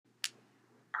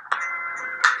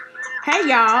Hey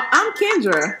y'all, I'm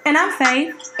Kendra. And I'm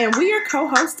Faith. And we are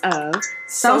co-hosts of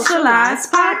Socialize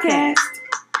Podcast.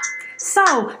 So,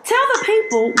 tell the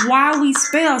people why we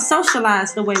spell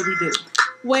socialize the way we do.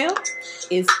 Well,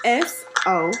 it's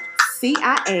SOCIALIES,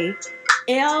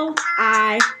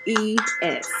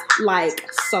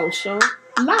 like social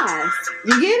lies.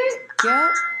 You get it?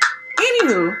 Yep.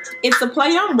 Anywho, it's a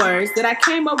play on words that I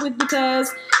came up with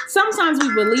because sometimes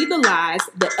we believe the lies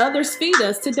that others feed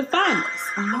us to define us.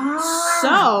 Oh.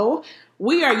 So,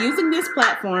 we are using this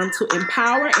platform to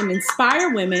empower and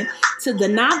inspire women to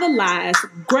deny the lies,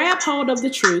 grab hold of the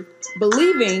truth,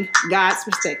 believing God's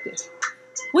perspective.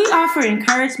 We offer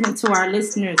encouragement to our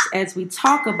listeners as we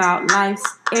talk about life's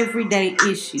everyday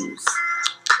issues.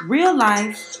 Real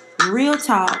life, real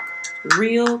talk,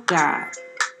 real God.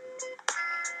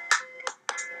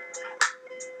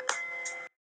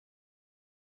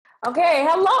 Okay,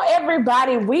 hello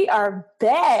everybody. We are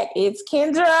back. It's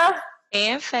Kendra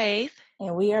and Faith.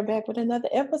 And we are back with another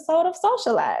episode of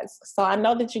Socialize. So I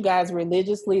know that you guys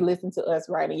religiously listen to us,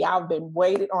 right? And y'all have been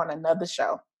waiting on another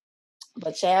show.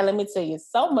 But Chad, let me tell you,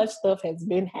 so much stuff has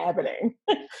been happening.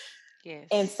 Yes.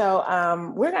 And so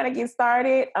we're going to get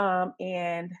started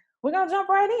and we're going to jump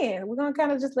right in. We're going to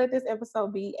kind of just let this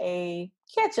episode be a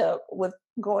catch up with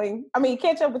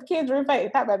Kendra and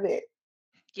Faith. How about that?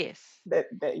 Yes. That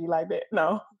you like that?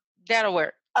 No? That'll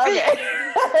work.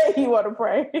 Okay. You want to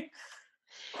pray?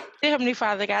 Dear Heavenly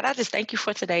Father, God, I just thank you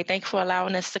for today. Thank you for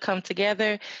allowing us to come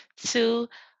together to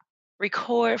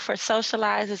record for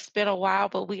Socialize. It's been a while,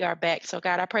 but we are back. So,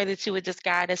 God, I pray that you would just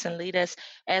guide us and lead us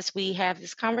as we have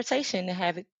this conversation and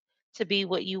have it to be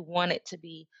what you want it to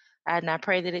be. And I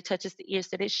pray that it touches the ears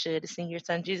that it should. It's in your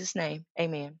Son, Jesus' name.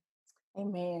 Amen.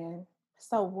 Amen.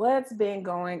 So what's been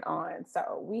going on?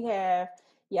 So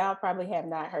y'all probably have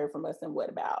not heard from us in what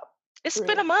about? It's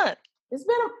been a month. It's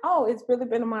really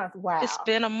been a month. Wow. It's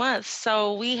been a month.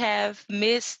 So we have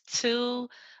missed 2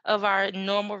 of our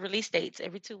normal release dates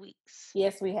every 2 weeks.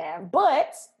 Yes, we have.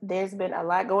 But there's been a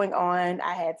lot going on.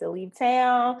 I had to leave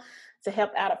town to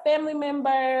help out a family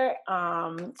member,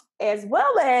 as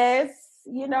well as,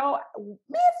 me and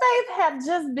Faith have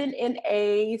just been in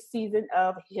a season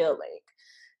of healing.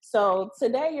 So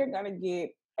today you're going to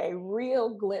get a real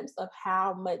glimpse of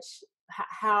how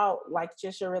like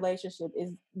just your relationship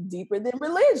is deeper than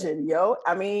religion, yo.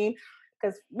 I mean,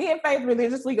 because me and Faith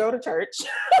religiously go to church.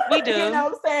 We do. You know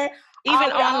what I'm saying?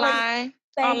 Even online.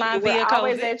 Online via COVID.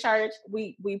 Always at church.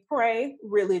 We pray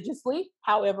religiously.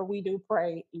 However, we do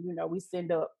pray. We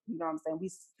send up. You know what I'm saying?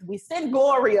 We send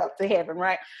glory up to heaven,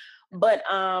 right? But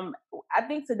I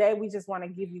think today we just want to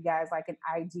give you guys like an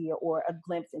idea or a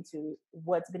glimpse into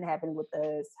what's been happening with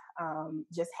us.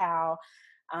 Just how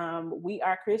we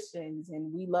are Christians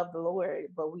and we love the Lord,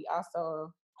 but we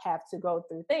also have to go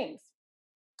through things.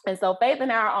 And so Faith and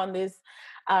I are on this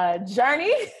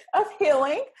journey of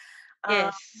healing.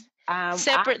 Yes.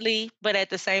 Separately, but at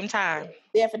the same time.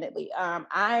 Definitely.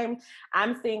 I'm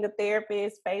seeing a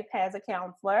therapist. Faith has a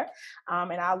counselor,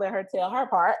 and I'll let her tell her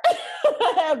part.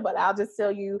 But I'll just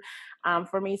tell you,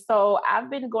 for me. So I've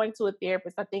been going to a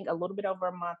therapist, I think a little bit over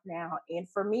a month now. And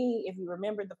for me, if you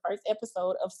remember the first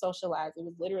episode of Socialize, it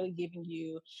was literally giving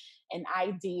you an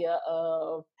idea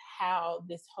of how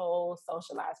this whole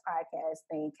Socialize podcast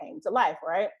thing came to life,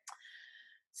 right?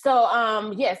 So,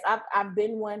 yes, I've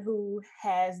been one who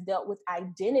has dealt with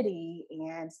identity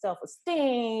and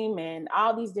self-esteem and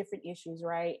all these different issues,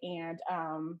 right? And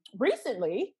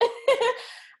recently,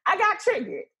 I got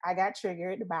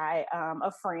triggered by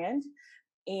a friend.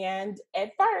 And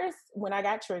at first, when I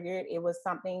got triggered, it was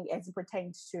something as it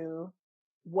pertains to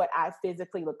what I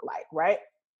physically look like, right?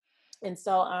 And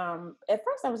so at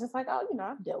first I was just like, oh,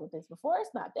 I've dealt with this before.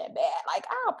 It's not that bad. Like,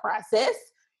 I'll process.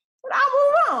 But I'll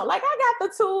move on. Like, I got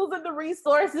the tools and the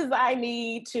resources I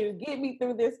need to get me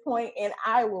through this point, and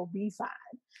I will be fine.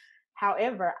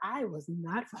 However, I was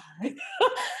not fine.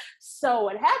 So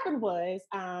what happened was,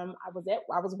 I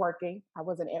was working. I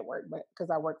wasn't at work, but because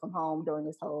I worked from home during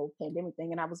this whole pandemic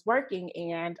thing, and I was working,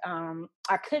 and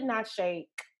I could not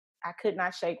shake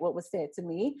what was said to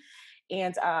me,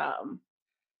 and I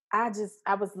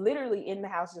was literally in the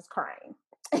house just crying.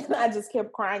 And I just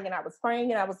kept crying and I was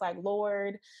praying and I was like,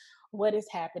 Lord, what is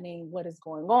happening? What is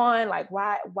going on? Like,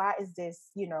 why is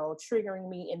this, triggering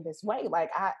me in this way?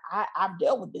 Like, I've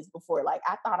dealt with this before. Like,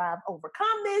 I thought I've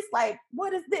overcome this. Like,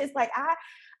 what is this? Like,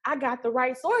 I got the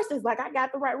right sources. Like, I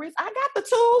got the right reasons. I got the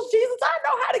tools. Jesus, I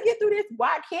know how to get through this.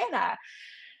 Why can't I?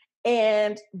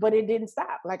 But it didn't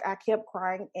stop. Like, I kept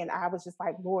crying and I was just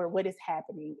like, Lord, what is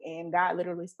happening? And God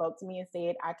literally spoke to me and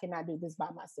said, I cannot do this by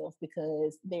myself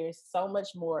because there's so much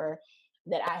more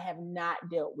that I have not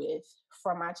dealt with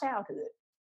from my childhood.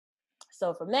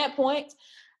 So from that point,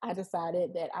 I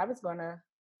decided that I was going to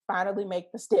finally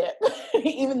make the step,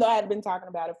 even though I had been talking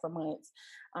about it for months.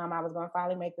 I was going to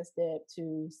finally make the step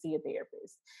to see a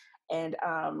therapist. And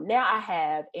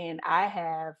now and I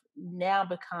have now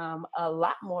become a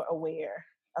lot more aware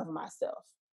of myself.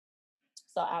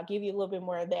 So I'll give you a little bit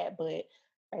more of that, but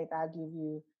Faith, I'll give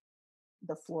you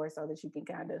the floor so that you can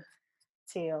kind of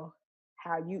tell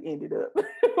how you ended up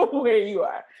where you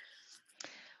are.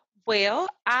 Well,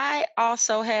 I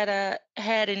also had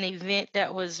an event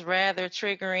that was rather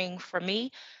triggering for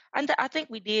me. And I think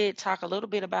we did talk a little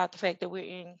bit about the fact that we're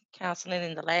in counseling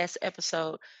in the last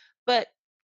episode, but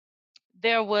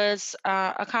there was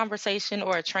a conversation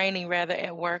or a training rather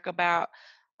at work about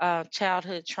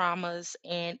childhood traumas,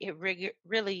 and it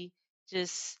really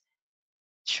just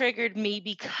triggered me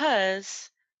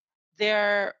because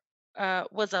there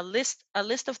was a list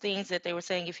of things that they were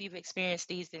saying if you've experienced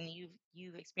these, then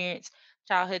you've experienced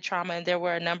childhood trauma, and there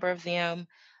were a number of them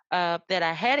that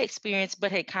I had experienced,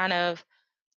 but had kind of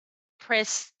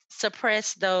press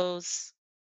suppressed those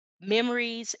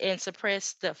memories and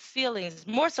suppress the feelings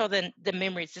more so than the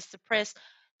memories, just suppress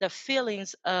the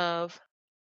feelings of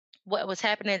what was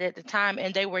happening at the time,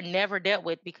 and they were never dealt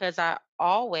with because I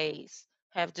always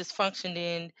have just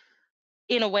functioned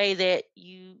in a way that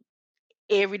you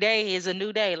every day is a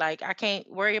new day. Like I can't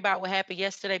worry about what happened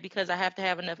yesterday because I have to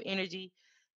have enough energy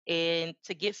and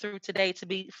to get through today to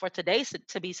be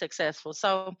successful.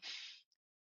 So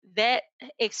that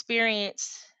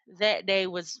experience that day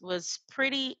was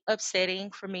pretty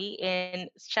upsetting for me. And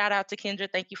shout out to Kendra.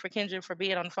 Thank you for Kendra for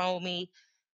being on the phone with me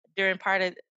during part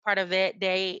of that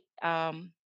day,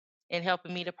 and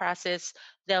helping me to process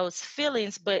those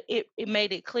feelings. But it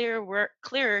made it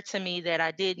clearer to me that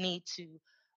I did need to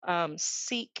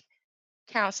seek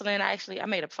counseling. I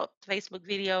made a Facebook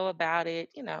video about it,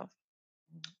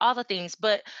 all the things.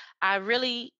 But I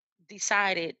really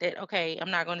decided that, okay,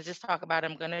 I'm not going to just talk about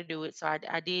it, I'm going to do it. So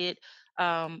I did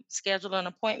schedule an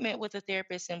appointment with a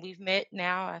therapist, and we've met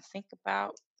now, I think,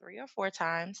 about 3 or 4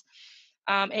 times.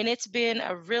 And it's been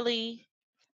a really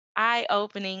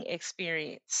eye-opening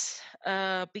experience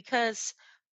because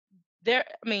there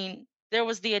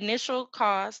was the initial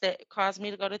cause that caused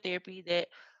me to go to therapy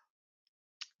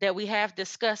that we have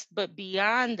discussed, but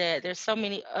beyond that, there's so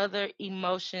many other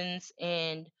emotions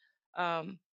and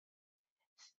um,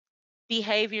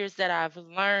 behaviors that I've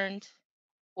learned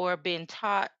or been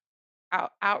taught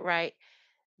outright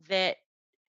that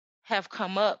have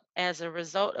come up as a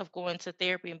result of going to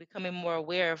therapy and becoming more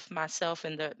aware of myself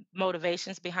and the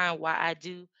motivations behind why I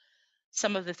do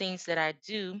some of the things that I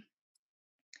do,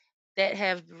 that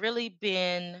have really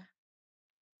been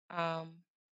um,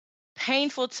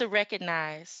 painful to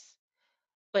recognize,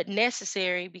 but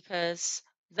necessary because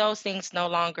those things no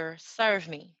longer serve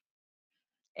me.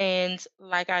 And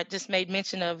like I just made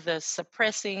mention of the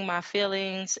suppressing my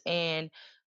feelings and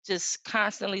just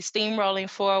constantly steamrolling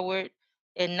forward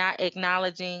and not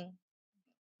acknowledging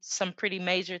some pretty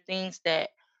major things that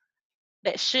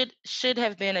should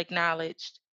have been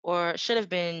acknowledged or should have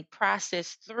been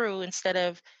processed through instead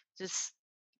of just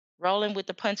rolling with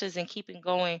the punches and keeping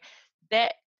going.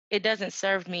 That it doesn't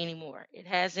serve me anymore. It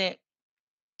hasn't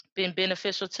been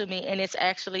beneficial to me, and it's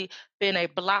actually been a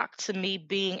block to me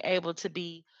being able to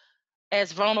be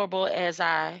as vulnerable as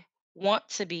I want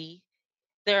to be.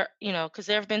 Because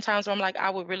there have been times where I'm like, I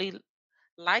would really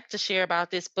like to share about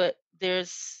this, but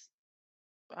there's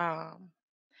um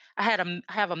I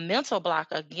have a mental block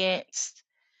against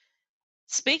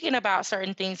speaking about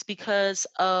certain things because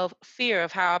of fear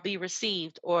of how I'll be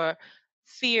received, or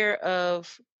fear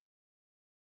of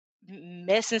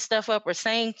messing stuff up or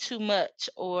saying too much,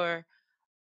 or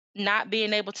not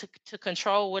being able to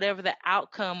control whatever the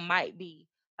outcome might be.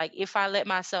 Like if I let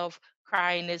myself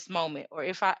cry in this moment, or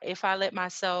if I let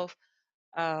myself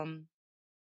um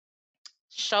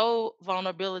show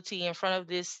vulnerability in front of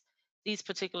these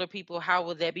particular people, how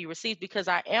will that be received? Because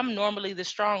I am normally the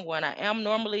strong one. I am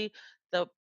normally the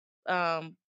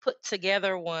put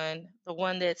together one, the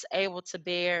one that's able to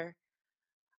bear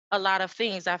a lot of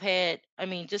things.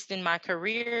 Just in my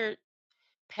career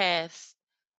path,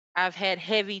 I've had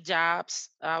heavy jobs.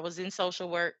 I was in social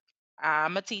work.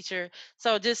 I'm a teacher.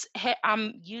 So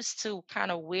I'm used to kind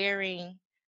of wearing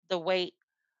the weight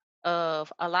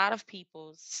of a lot of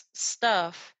people's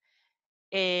stuff.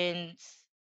 And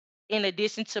in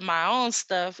addition to my own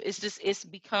stuff, it's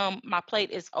become, my plate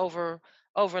is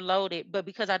overloaded. But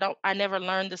because I never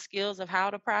learned the skills of how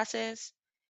to process,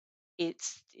 it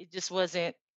just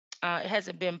wasn't it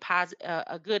hasn't been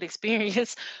a good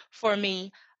experience for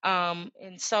me. And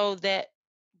so that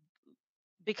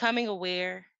becoming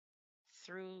aware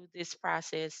through this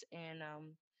process and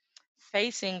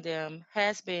facing them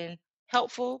has been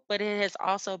helpful, but it has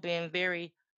also been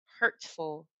very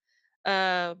hurtful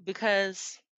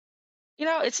because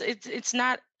it's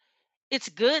not it's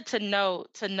good to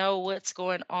know what's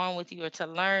going on with you or to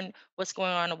learn what's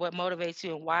going on and what motivates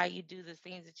you and why you do the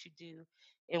things that you do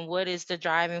and what is the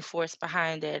driving force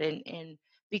behind it and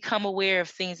become aware of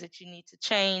things that you need to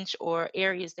change or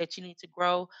areas that you need to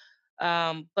grow.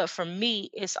 But for me,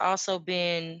 it's also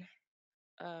been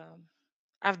um,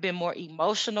 I've been more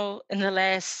emotional in the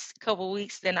last couple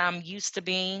weeks than I'm used to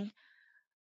being,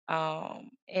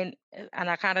 and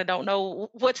I kind of don't know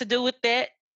what to do with that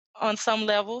on some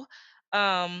level.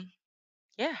 Um,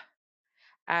 yeah,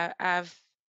 I've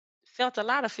felt a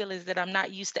lot of feelings that I'm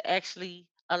not used to actually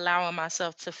allowing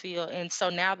myself to feel, and so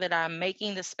now that I'm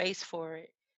making the space for it,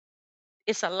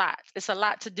 it's a lot. It's a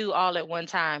lot to do all at one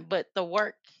time, but the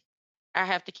work I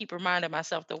have to keep reminding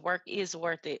myself the work is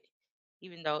worth it,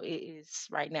 even though it is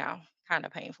right now kind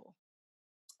of painful.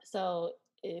 So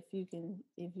if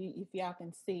y'all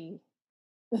can see,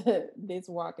 this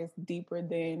walk is deeper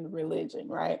than religion,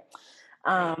 right?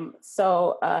 Right.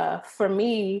 For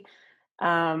me,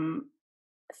 um,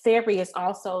 therapy is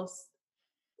also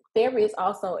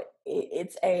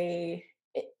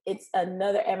it's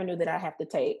another avenue that I have to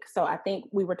take. So I think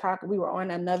we were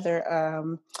on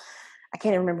another I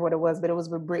can't even remember what it was, but it was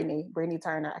with Brittany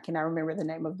Turner. I cannot remember the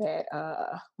name of that.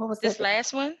 What was that? This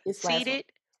last one, This last one. Seated,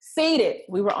 Seated.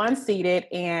 We were on Seated,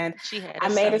 and she had I a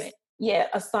made summit.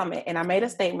 a summit, and I made a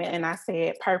Mhm. statement, and I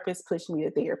said, "Purpose pushed me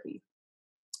to therapy,"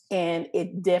 and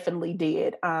it definitely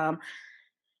did.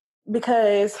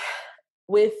 Because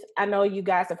with I know you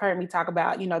guys have heard me talk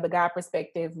about, the God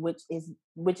perspective, which is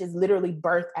literally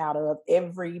birthed out of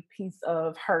every piece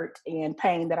of hurt and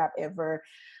pain that I've ever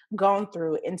gone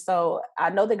through. And so I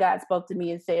know that God spoke to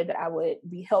me and said that I would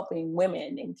be helping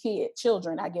women and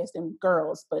children, I guess, and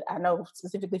girls, but I know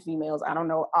specifically females. I don't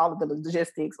know all of the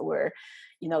logistics or,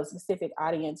 specific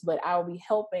audience, but I'll be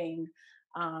helping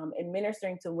and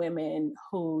ministering to women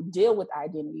who deal with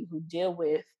identity, who deal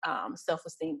with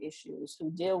self-esteem issues,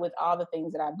 who deal with all the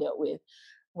things that I've dealt with,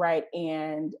 right?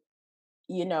 And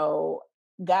you know,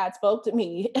 God spoke to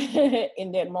me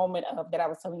in that moment of that I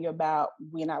was telling you about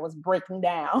when I was breaking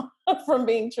down from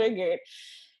being triggered.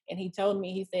 And he told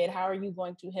me, he said, "How are you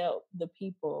going to help the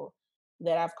people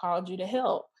that I've called you to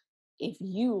help if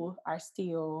you are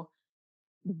still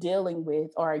dealing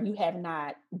with or you have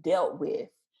not dealt with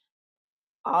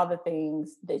all the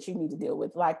things that you need to deal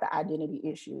with, like the identity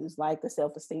issues, like the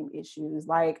self-esteem issues,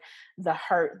 like the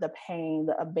hurt, the pain,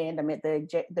 the abandonment,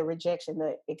 the rejection,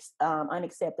 the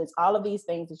unacceptance, all of these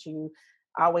things that you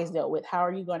always dealt with. How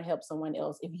are you going to help someone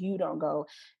else if you don't go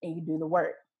and you do the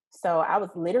work?" So I was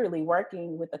literally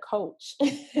working with a coach,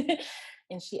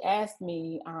 and she asked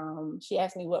me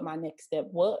what my next step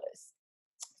was,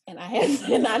 and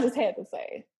and I just had to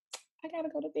say, I gotta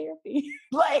go to therapy.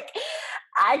 Like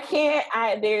I can't,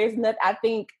 there's not, I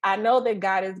think I know that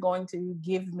God is going to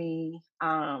give me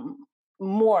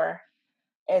more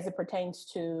as it pertains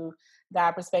to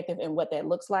God perspective and what that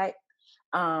looks like.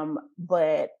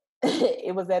 But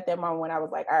it was at that moment when I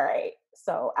was like, all right,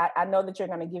 so I know that you're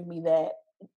gonna give me that.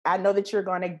 I know that you're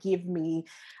gonna give me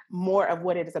more of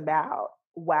what it is about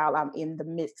while I'm in the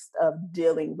midst of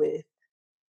dealing with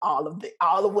all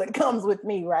of what comes with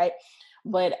me, right?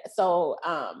 But so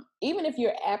even if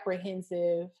you're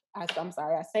apprehensive, I'm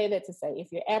sorry, I say that to say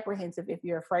if you're apprehensive, if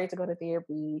you're afraid to go to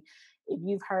therapy, if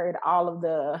you've heard all of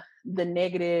the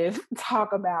negative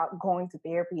talk about going to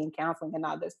therapy and counseling and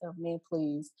all that stuff, man,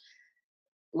 please,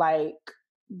 like,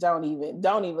 don't even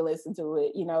listen to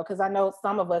it, because I know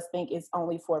some of us think it's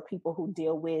only for people who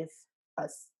deal with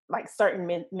us like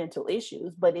certain mental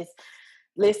issues, but it's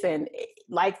listen,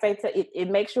 like Faith said, it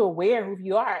makes you aware of who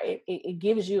you are. It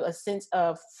gives you a sense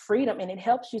of freedom, and it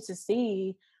helps you to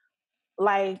see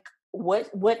like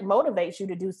what motivates you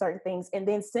to do certain things, and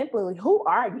then simply who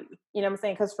are you? You know what I'm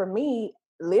saying? Because for me,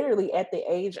 literally at the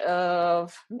age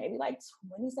of maybe like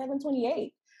 27,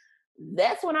 28,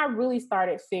 that's when I really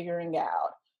started figuring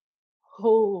out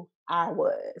who I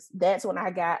was. That's when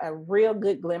I got a real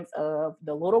good glimpse of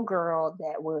the little girl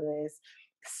that was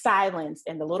silenced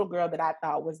and the little girl that I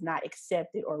thought was not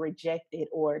accepted or rejected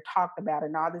or talked about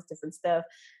and all this different stuff.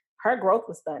 Her growth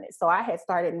was stunted. So I had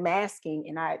started masking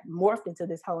and I morphed into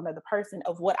this whole other person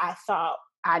of what I thought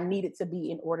I needed to be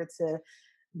in order to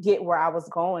get where I was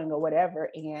going or whatever.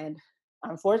 And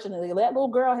unfortunately, that little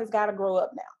girl has got to grow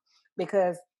up now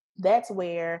because that's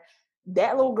where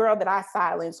that little girl that I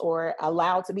silenced or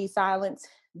allowed to be silenced,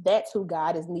 that's who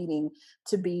God is needing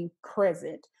to be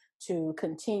present to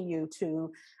continue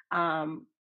to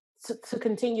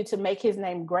continue to make his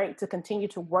name great, to continue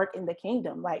to work in the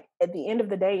kingdom. Like at the end of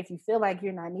the day, if you feel like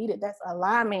you're not needed, that's a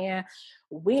lie, man.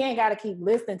 We ain't got to keep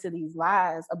listening to these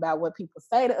lies about what people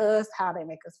say to us, how they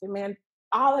make us feel, man.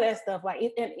 All of that stuff, like,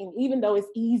 and even though it's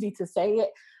easy to say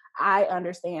it, I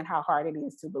understand how hard it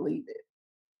is to believe it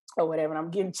or whatever. And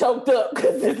I'm getting choked up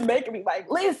because it's making me like,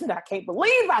 listen, I can't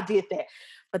believe I did that.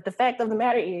 But the fact of the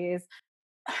matter is,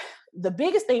 the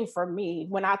biggest thing for me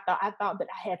when I thought that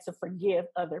I had to forgive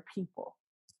other people,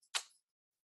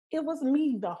 it was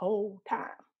me the whole time,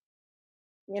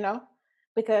 you know,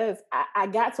 because I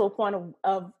got to a point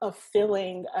of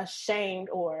feeling ashamed,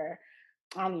 or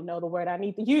I don't even know the word I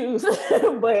need to use,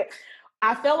 but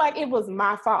I felt like it was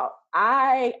my fault.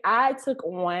 I took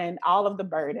on all of the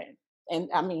burden. And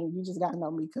I mean, you just gotta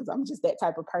know me because I'm just that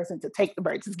type of person to take the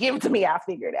burden. Just give it to me, I'll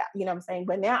figure it out. You know what I'm saying?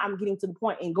 But now I'm getting to the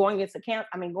point and going into camp,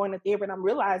 going to therapy, and I'm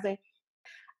realizing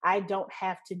I don't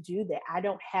have to do that. I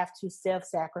don't have to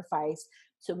self-sacrifice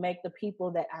to make the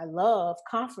people that I love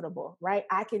comfortable, right?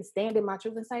 I can stand in my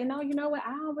truth and say, no, you know what?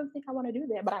 I don't really think I want to do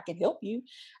that, but I can help you.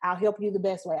 I'll help you the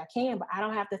best way I can, but I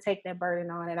don't have to take that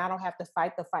burden on, and I don't have to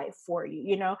fight the fight for you,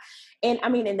 you know? And I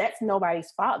mean, and that's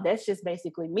nobody's fault. That's just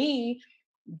basically me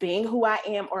being who I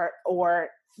am, or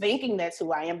thinking that's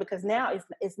who I am, because now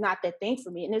it's not that thing for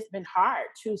me. And it's been hard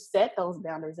to set those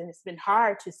boundaries, and it's been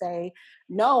hard to say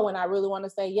no when I really want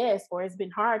to say yes, or it's been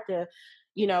hard to,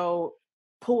 you know,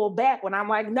 pull back when I'm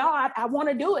like, no, I want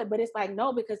to do it. But it's like,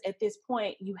 no, because at this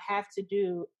point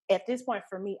at this point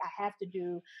for me, I have to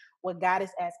do what God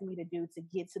is asking me to do to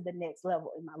get to the next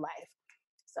level in my life.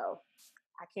 So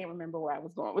I can't remember where I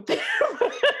was going with that.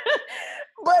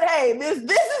 But hey, this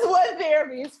is what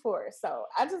therapy is for. So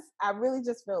I really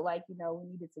just felt like, we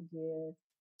needed to give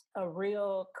a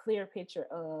real clear picture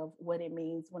of what it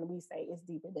means when we say it's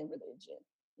deeper than religion,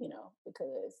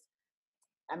 because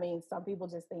I mean, some people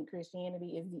just think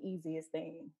Christianity is the easiest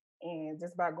thing. And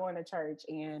just by going to church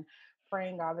and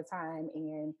praying all the time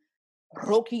and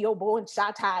Rokiobo and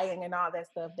Shataying and all that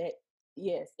stuff, that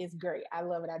yes, it's great. I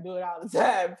love it. I do it all the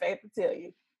time. Faith to tell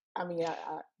you. I mean,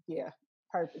 yeah,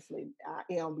 purposely,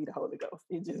 it don't be the Holy Ghost.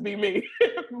 It just be me.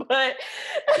 but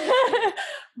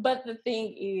but the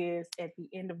thing is, at the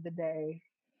end of the day,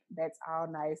 that's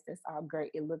all nice. That's all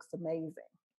great. It looks amazing.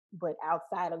 But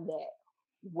outside of that,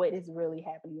 what is really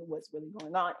happening and what's really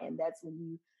going on? And that's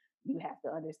when you have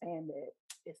to understand that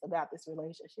it's about this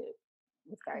relationship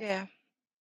with Christ. Yeah.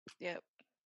 Yep.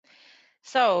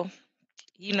 So,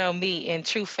 me in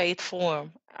true faith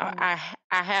form, I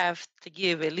have to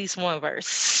give at least one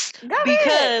verse Go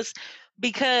ahead.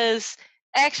 because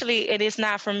actually, and it's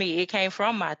not from me. It came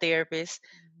from my therapist.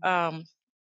 Um,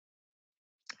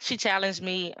 she challenged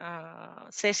me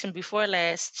session before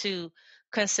last to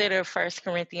consider 1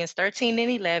 Corinthians 13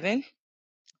 and 11,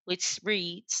 which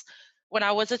reads, "When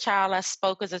I was a child, I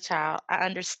spoke as a child, I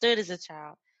understood as a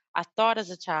child, I thought as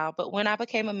a child, but when I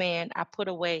became a man, I put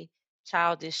away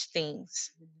childish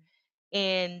things."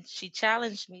 And she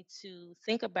challenged me to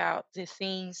think about the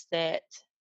things that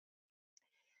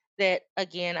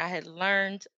again I had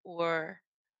learned or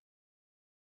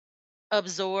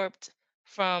absorbed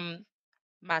from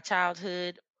my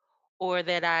childhood, or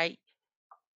that I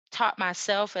taught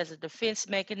myself as a defense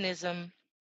mechanism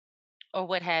or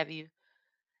what have you,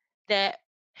 that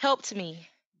helped me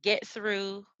get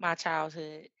through my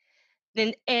childhood.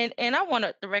 Then and I want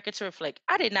the record to reflect,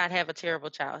 I did not have a terrible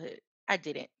childhood. I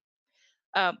didn't.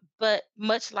 But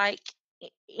much like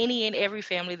any and every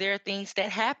family, there are things that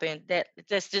happen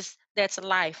that's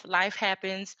life. Life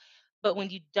happens, but when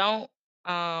you don't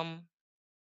um,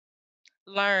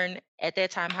 learn at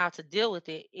that time how to deal with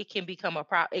it, it can become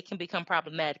it can become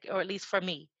problematic, or at least for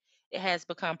me, it has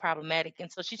become problematic.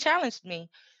 And so she challenged me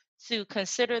to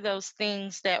consider those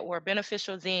things that were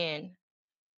beneficial then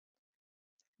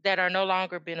that are no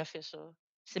longer beneficial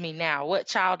to me now. What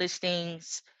childish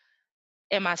things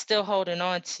am I still holding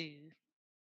on to,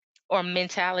 or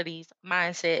mentalities,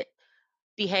 mindset,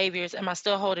 behaviors am I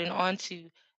still holding on to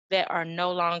that are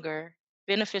no longer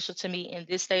beneficial to me in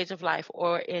this stage of life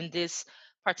or in this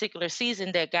particular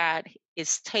season that God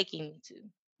is taking me to.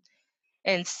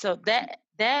 And so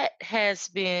that has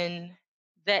been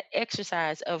that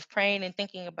exercise of praying and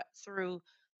thinking about through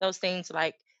those things,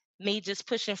 like me just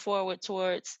pushing forward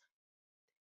towards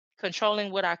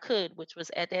controlling what I could, which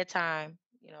was at that time,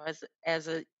 as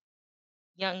a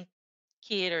young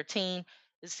kid or teen,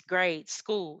 is grade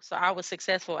school. So I was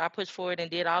successful. I pushed forward and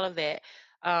did all of that.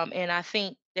 And I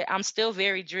think that I'm still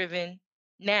very driven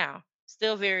now,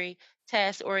 still very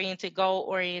task oriented, goal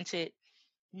oriented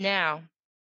now,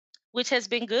 which has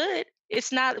been good.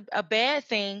 it's not a bad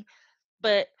thing,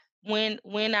 but when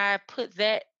I put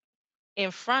that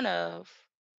in front of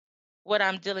what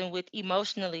I'm dealing with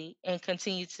emotionally and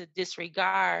continue to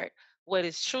disregard what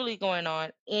is truly going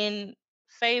on in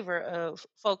favor of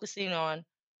focusing on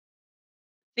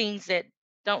things that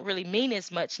don't really mean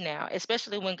as much now,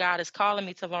 especially when God is calling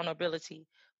me to vulnerability,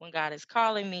 when God is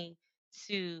calling me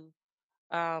to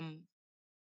um,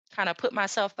 kind of put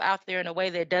myself out there in a way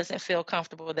that doesn't feel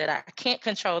comfortable, that I can't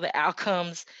control the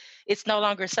outcomes. It's no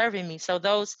longer serving me. So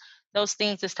those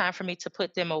things, it's time for me to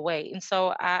put them away. And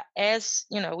so as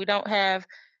you know, we don't have,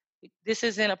 this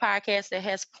isn't a podcast that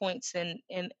has points and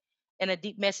a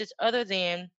deep message, other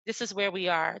than this is where we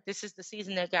are. This is the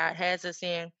season that God has us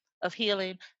in of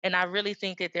healing. And I really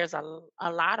think that there's a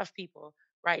lot of people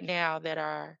right now that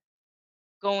are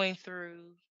going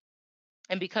through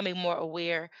and becoming more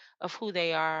aware of who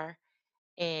they are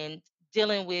and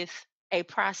dealing with a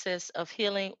process of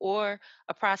healing or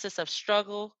a process of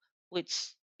struggle,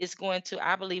 which is going to,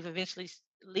 I believe, eventually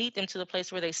lead them to the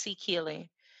place where they seek healing.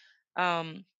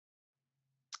 Um,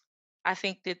 I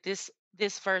think that this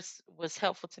verse was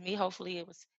helpful to me. Hopefully, it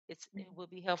will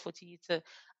be helpful to you to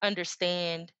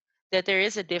understand that there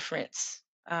is a difference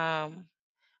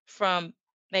from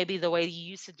maybe the way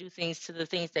you used to do things to the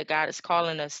things that God is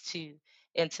calling us to,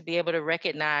 and to be able to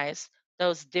recognize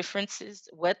those differences,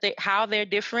 how they're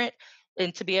different,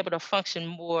 and to be able to function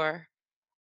more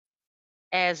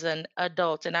as an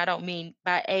adult. And I don't mean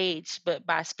by age, but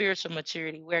by spiritual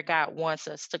maturity, where God wants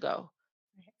us to go,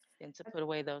 and to put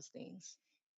away those things.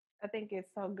 I think it's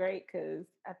so great because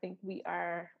I think we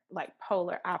are like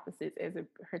polar opposites as it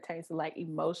pertains to like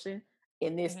emotion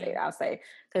in this state. Hmm. I'll say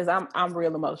because I'm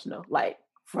real emotional, like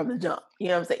from the jump. You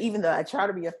know what I'm saying? Even though I try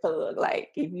to be a thug, like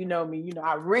if you know me, you know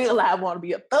I want to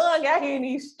be a thug out here in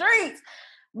these streets,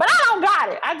 but I don't got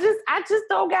it. I just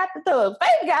don't got the thug.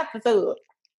 Faith got the thug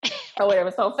or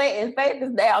whatever. So Faith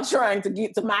is now trying to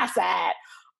get to my side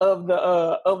of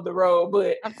the road,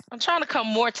 but I'm trying to come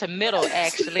more to middle,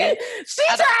 actually. she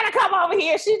trying to come over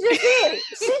here. She just did it.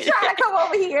 She trying to come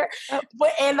over here,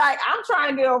 but and like I'm trying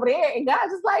to get over there, and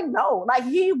God's just like, no, like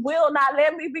He will not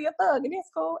let me be a thug, and it's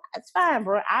cool. It's fine,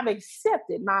 bro. I've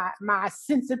accepted my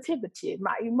sensitivity,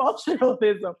 my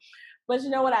emotionalism. But you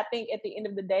know what? I think at the end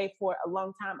of the day, for a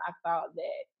long time, I thought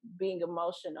that being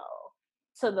emotional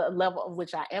to the level of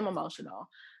which I am emotional,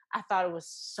 I thought it was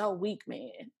so weak,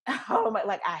 man. Oh my,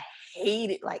 like I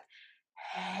hated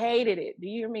it. Do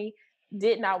you hear me?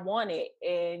 Did not want it.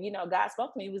 And you know, God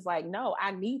spoke to me. He was like, no,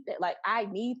 I need that. Like, I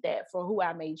need that for who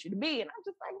I made you to be. And I'm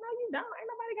just like, no, you don't. Ain't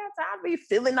nobody got time to be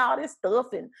feeling all this stuff.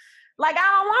 And like, I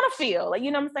don't want to feel. Like,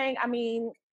 you know what I'm saying? I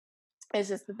mean, it's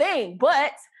just the thing.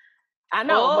 But I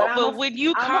know, but But when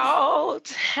you called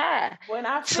when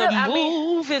I feel, to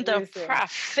move in the listen,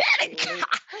 prophetic,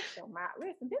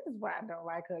 listen, this is why I don't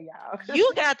like her, y'all.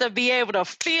 you got to be able to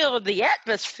feel the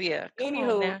atmosphere. Come on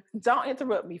Anywho, now. don't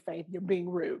interrupt me, Faith. You're being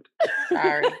rude.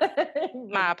 Sorry.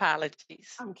 My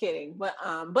apologies. I'm kidding.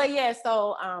 But yeah,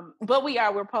 so but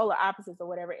we're polar opposites or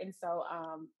whatever. And so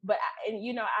and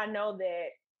you know, I know that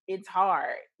it's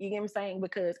hard. You get what I'm saying?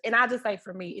 Because and I'll just say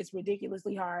for me, it's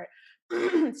ridiculously hard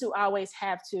to always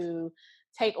have to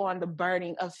take on the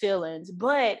burden of feelings.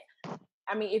 But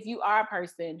I mean, if you are a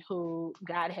person who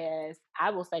God has,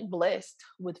 I will say, blessed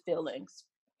with feelings,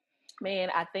 man,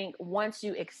 I think once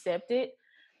you accept it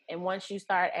and once you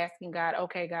start asking God,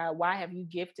 okay, God, why have you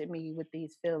gifted me with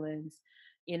these feelings?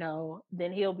 You know,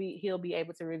 then he'll be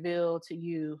able to reveal to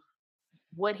you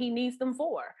what he needs them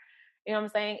for. You know what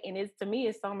I'm saying? And it's to me,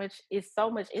 it's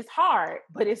hard,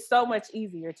 but it's so much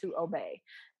easier to obey.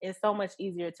 It's so much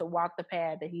easier to walk the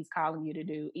path that he's calling you to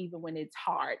do, even when it's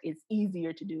hard. It's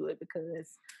easier to do it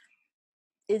because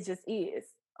it just is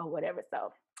or whatever.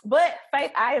 So, but Faith,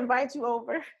 I invite you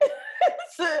over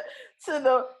to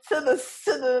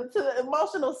the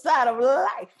emotional side of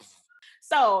life.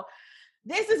 So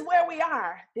this is where we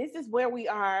are. This is where we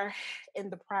are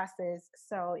in the process.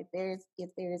 So if there's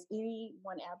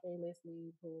anyone out there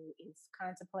listening who is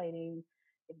contemplating,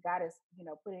 if God is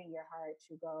put it in your heart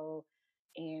to go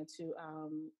and to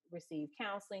receive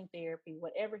counseling, therapy,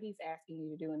 whatever He's asking you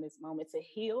to do in this moment to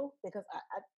heal, because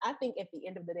I think at the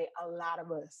end of the day, a lot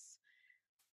of us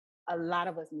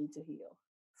need to heal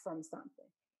from something.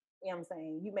 You know what I'm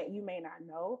saying? You may not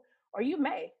know, or you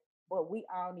may, but we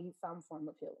all need some form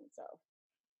of healing. So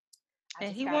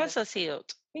And He wants us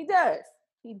healed. He does.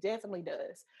 He definitely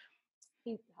does.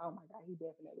 Oh my God, he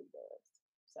definitely does.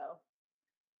 So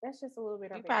that's just a little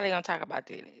bit of We it. probably gonna talk about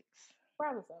that next.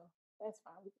 Probably so. That's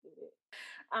fine. We can do it.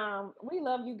 We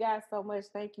love you guys so much.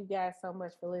 Thank you guys so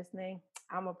much for listening.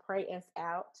 I'm going to pray us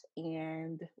out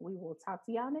and we will talk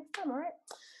to y'all next time. All right.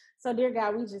 So, dear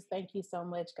God, we just thank you so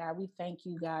much, God. We thank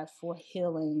you, God, for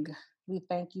healing. We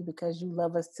thank you because you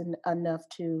love us enough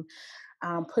to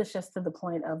push us to the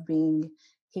point of being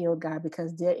healed, God,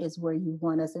 because that is where you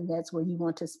want us, and that's where you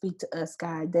want to speak to us,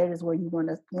 God. That is where you want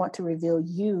to reveal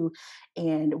you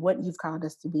and what you've called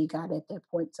us to be, God, at that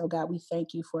point. So, God, we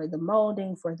thank you for the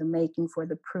molding, for the making, for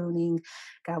the pruning.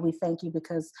 God, we thank you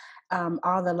because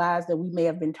all the lies that we may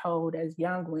have been told as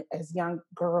young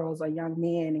girls or young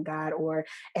men, and God, or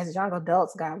as young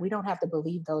adults, God, we don't have to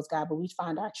believe those, God, but we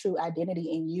find our true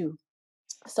identity in you.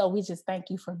 So we just thank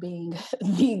you for being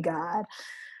the God,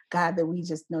 that we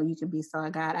just know you can be. So,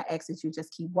 God, I ask that you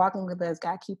just keep walking with us,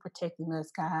 God, keep protecting us,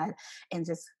 God, and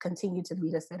just continue to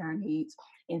meet us in our needs.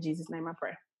 In Jesus' name I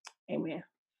pray. Amen.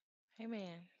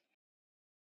 Amen.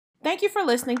 Thank you for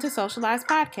listening to Socialize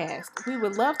Podcast. We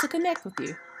would love to connect with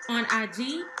you. On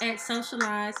IG at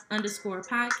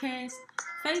Socialize_podcast,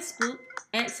 Facebook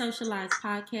at Socialize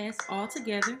Podcast all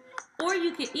together, or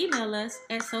you can email us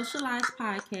at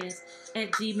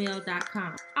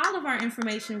socializepodcast@gmail.com. All of our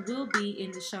information will be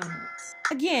in the show notes.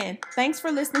 Again, thanks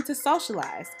for listening to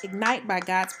Socialize, Ignite by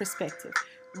God's Perspective.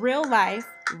 Real life,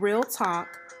 real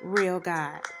talk, real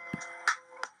God.